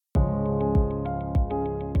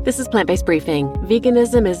This is Plant-Based Briefing,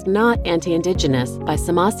 Veganism Is Not Anti-Indigenous by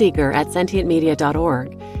Sama Seeger at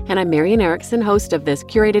sentientmedia.org. And I'm Marian Erickson, host of this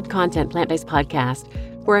curated content plant-based podcast,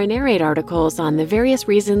 where I narrate articles on the various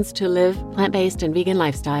reasons to live plant-based and vegan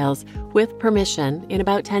lifestyles with permission in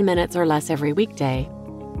about 10 minutes or less every weekday.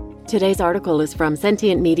 Today's article is from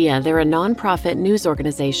Sentient Media. They're a nonprofit news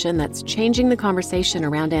organization that's changing the conversation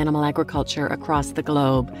around animal agriculture across the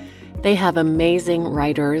globe. They have amazing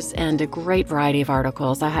writers and a great variety of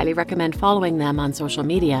articles. I highly recommend following them on social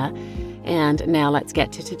media. And now let's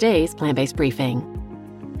get to today's plant-based briefing.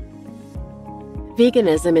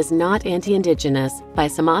 Veganism Is Not Anti-Indigenous by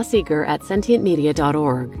Sama Seeger at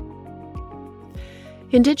sentientmedia.org.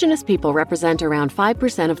 Indigenous people represent around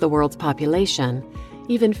 5% of the world's population.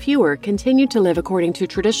 Even fewer continue to live according to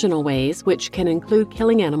traditional ways, which can include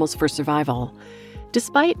killing animals for survival.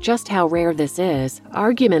 Despite just how rare this is,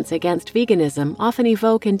 arguments against veganism often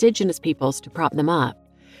evoke Indigenous peoples to prop them up.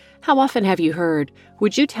 How often have you heard,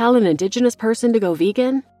 "Would you tell an Indigenous person to go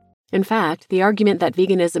vegan?" In fact, the argument that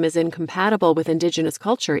veganism is incompatible with Indigenous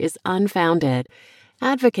culture is unfounded.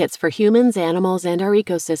 Advocates for humans, animals, and our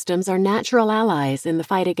ecosystems are natural allies in the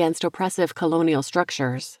fight against oppressive colonial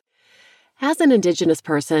structures. As an Indigenous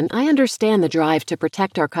person, I understand the drive to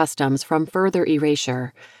protect our customs from further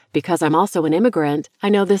erasure. Because I'm also an immigrant, I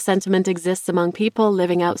know this sentiment exists among people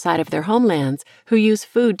living outside of their homelands who use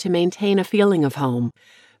food to maintain a feeling of home.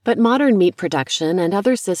 But modern meat production and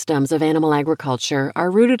other systems of animal agriculture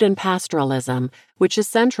are rooted in pastoralism, which is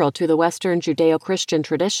central to the Western Judeo-Christian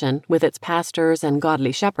tradition with its pastors and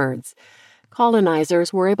godly shepherds.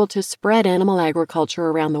 Colonizers were able to spread animal agriculture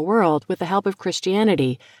around the world with the help of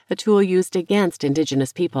Christianity, a tool used against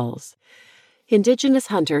Indigenous peoples. Indigenous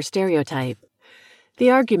hunter stereotype. The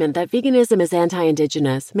argument that veganism is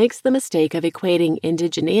anti-Indigenous makes the mistake of equating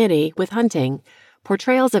indigeneity with hunting.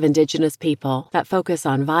 Portrayals of Indigenous people that focus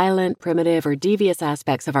on violent, primitive, or devious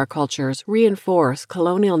aspects of our cultures reinforce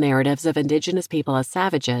colonial narratives of Indigenous people as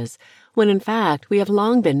savages, when in fact we have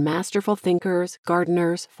long been masterful thinkers,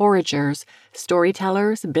 gardeners, foragers,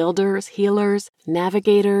 storytellers, builders, healers,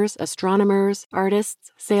 navigators, astronomers,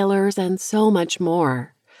 artists, sailors, and so much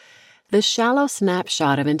more. The shallow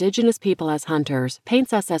snapshot of Indigenous people as hunters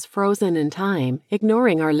paints us as frozen in time,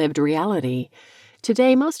 ignoring our lived reality.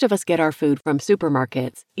 Today, most of us get our food from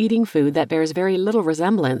supermarkets, eating food that bears very little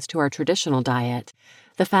resemblance to our traditional diet.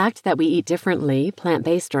 The fact that we eat differently,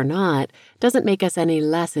 plant-based or not, doesn't make us any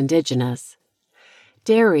less Indigenous.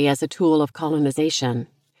 Dairy as a tool of colonization.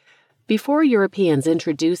 Before Europeans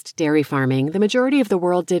introduced dairy farming, the majority of the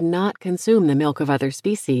world did not consume the milk of other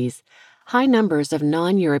species. High numbers of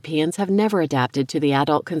non-Europeans have never adapted to the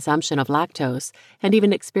adult consumption of lactose and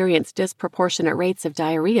even experienced disproportionate rates of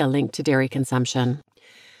diarrhea linked to dairy consumption.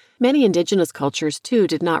 Many Indigenous cultures, too,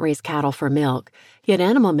 did not raise cattle for milk, yet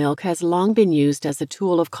animal milk has long been used as a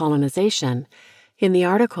tool of colonization. In the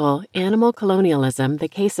article, Animal Colonialism, The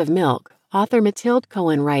Case of Milk, author Mathilde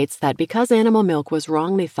Cohen writes that because animal milk was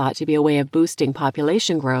wrongly thought to be a way of boosting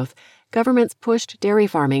population growth, governments pushed dairy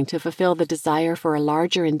farming to fulfill the desire for a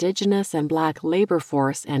larger Indigenous and Black labor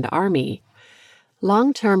force and army.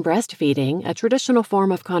 Long-term breastfeeding, a traditional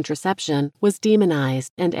form of contraception, was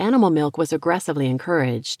demonized and animal milk was aggressively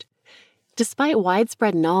encouraged. Despite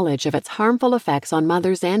widespread knowledge of its harmful effects on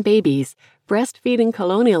mothers and babies, breastfeeding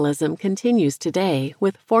colonialism continues today,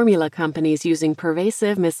 with formula companies using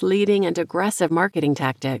pervasive, misleading, and aggressive marketing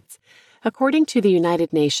tactics. According to the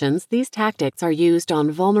United Nations, these tactics are used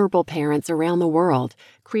on vulnerable parents around the world,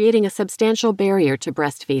 creating a substantial barrier to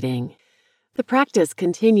breastfeeding. The practice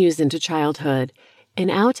continues into childhood. In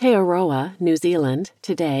Aotearoa, New Zealand,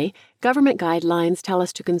 today, government guidelines tell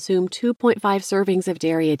us to consume 2.5 servings of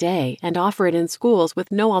dairy a day and offer it in schools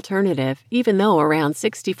with no alternative, even though around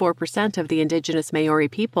 64% of the Indigenous Maori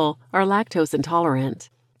people are lactose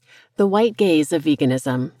intolerant. The white gaze of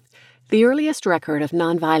veganism. The earliest record of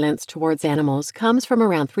nonviolence towards animals comes from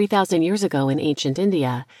around 3,000 years ago in ancient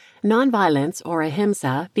India. Nonviolence, or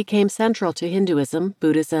ahimsa, became central to Hinduism,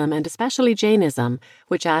 Buddhism, and especially Jainism,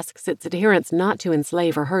 which asks its adherents not to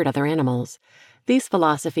enslave or hurt other animals. These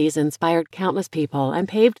philosophies inspired countless people and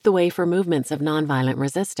paved the way for movements of nonviolent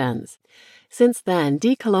resistance. Since then,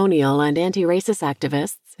 decolonial and anti-racist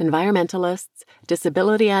activists, environmentalists,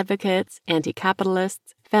 disability advocates,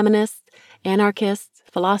 anti-capitalists, feminists, anarchists,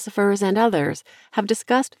 philosophers, and others have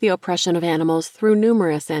discussed the oppression of animals through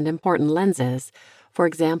numerous and important lenses. For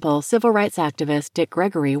example, civil rights activist Dick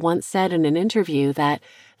Gregory once said in an interview that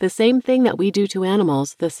the same thing that we do to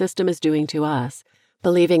animals, the system is doing to us,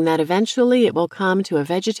 believing that eventually it will come to a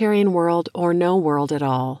vegetarian world or no world at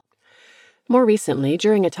all. More recently,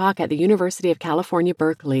 during a talk at the University of California,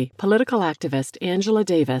 Berkeley, political activist Angela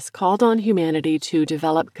Davis called on humanity to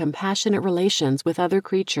develop compassionate relations with other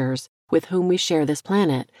creatures with whom we share this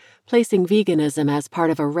planet, placing veganism as part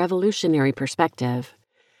of a revolutionary perspective.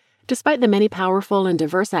 Despite the many powerful and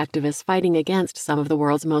diverse activists fighting against some of the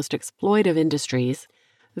world's most exploitive industries,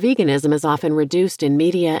 veganism is often reduced in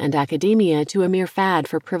media and academia to a mere fad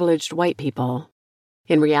for privileged white people.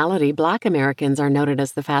 In reality, Black Americans are noted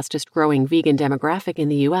as the fastest-growing vegan demographic in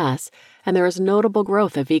the U.S., and there is notable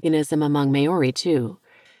growth of veganism among Maori, too.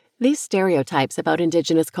 These stereotypes about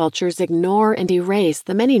indigenous cultures ignore and erase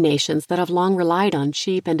the many nations that have long relied on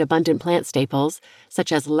cheap and abundant plant staples,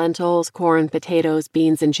 such as lentils, corn, potatoes,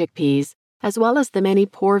 beans, and chickpeas, as well as the many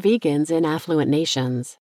poor vegans in affluent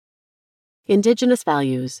nations. Indigenous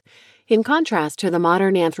values. In contrast to the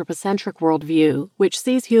modern anthropocentric worldview, which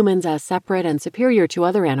sees humans as separate and superior to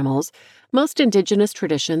other animals, most indigenous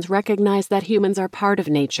traditions recognize that humans are part of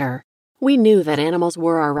nature. We knew that animals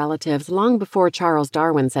were our relatives long before Charles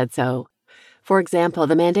Darwin said so. For example,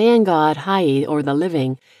 the Mandaean god Hai, or the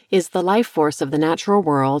living, is the life force of the natural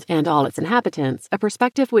world and all its inhabitants, a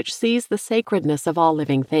perspective which sees the sacredness of all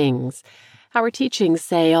living things. Our teachings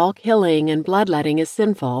say all killing and bloodletting is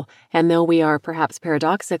sinful, and though we are perhaps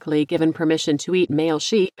paradoxically given permission to eat male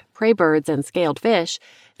sheep, prey birds, and scaled fish,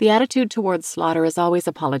 the attitude towards slaughter is always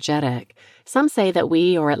apologetic. Some say that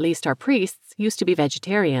we, or at least our priests, used to be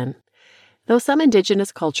vegetarian. Though some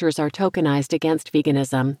indigenous cultures are tokenized against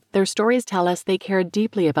veganism, their stories tell us they cared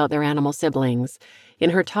deeply about their animal siblings. In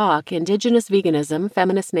her talk, Indigenous Veganism,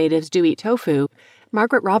 Feminist Natives Do Eat Tofu,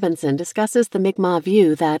 Margaret Robinson discusses the Mi'kmaq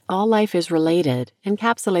view that all life is related,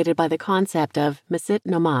 encapsulated by the concept of Misit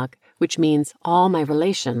Nomak, which means all my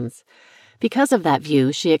relations. Because of that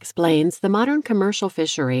view, she explains, the modern commercial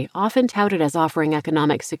fishery, often touted as offering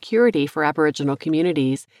economic security for Aboriginal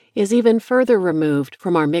communities, is even further removed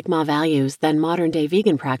from our Mi'kmaq values than modern-day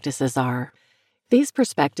vegan practices are. These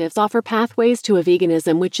perspectives offer pathways to a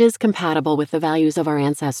veganism which is compatible with the values of our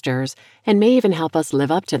ancestors and may even help us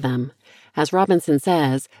live up to them. As Robinson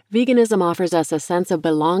says, veganism offers us a sense of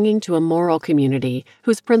belonging to a moral community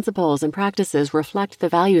whose principles and practices reflect the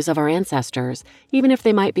values of our ancestors, even if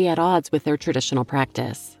they might be at odds with their traditional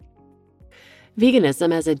practice.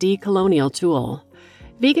 Veganism as a decolonial tool.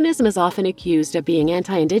 Veganism is often accused of being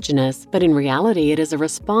anti-Indigenous, but in reality it is a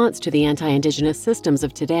response to the anti-Indigenous systems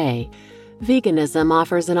of today. Veganism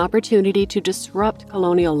offers an opportunity to disrupt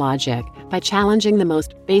colonial logic by challenging the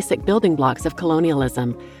most basic building blocks of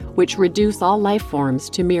colonialism, which reduce all life forms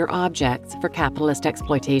to mere objects for capitalist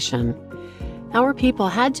exploitation. Our people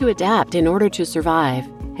had to adapt in order to survive,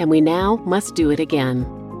 and we now must do it again.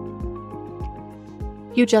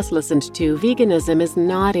 You just listened to Veganism Is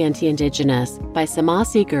Not Anti-Indigenous by Sama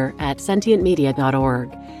Seeger at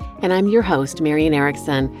sentientmedia.org, and I'm your host, Marian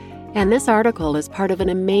Erickson. And this article is part of an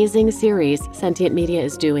amazing series Sentient Media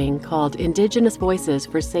is doing called Indigenous Voices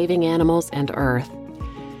for Saving Animals and Earth.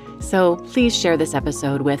 So please share this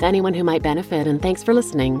episode with anyone who might benefit, and thanks for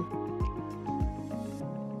listening.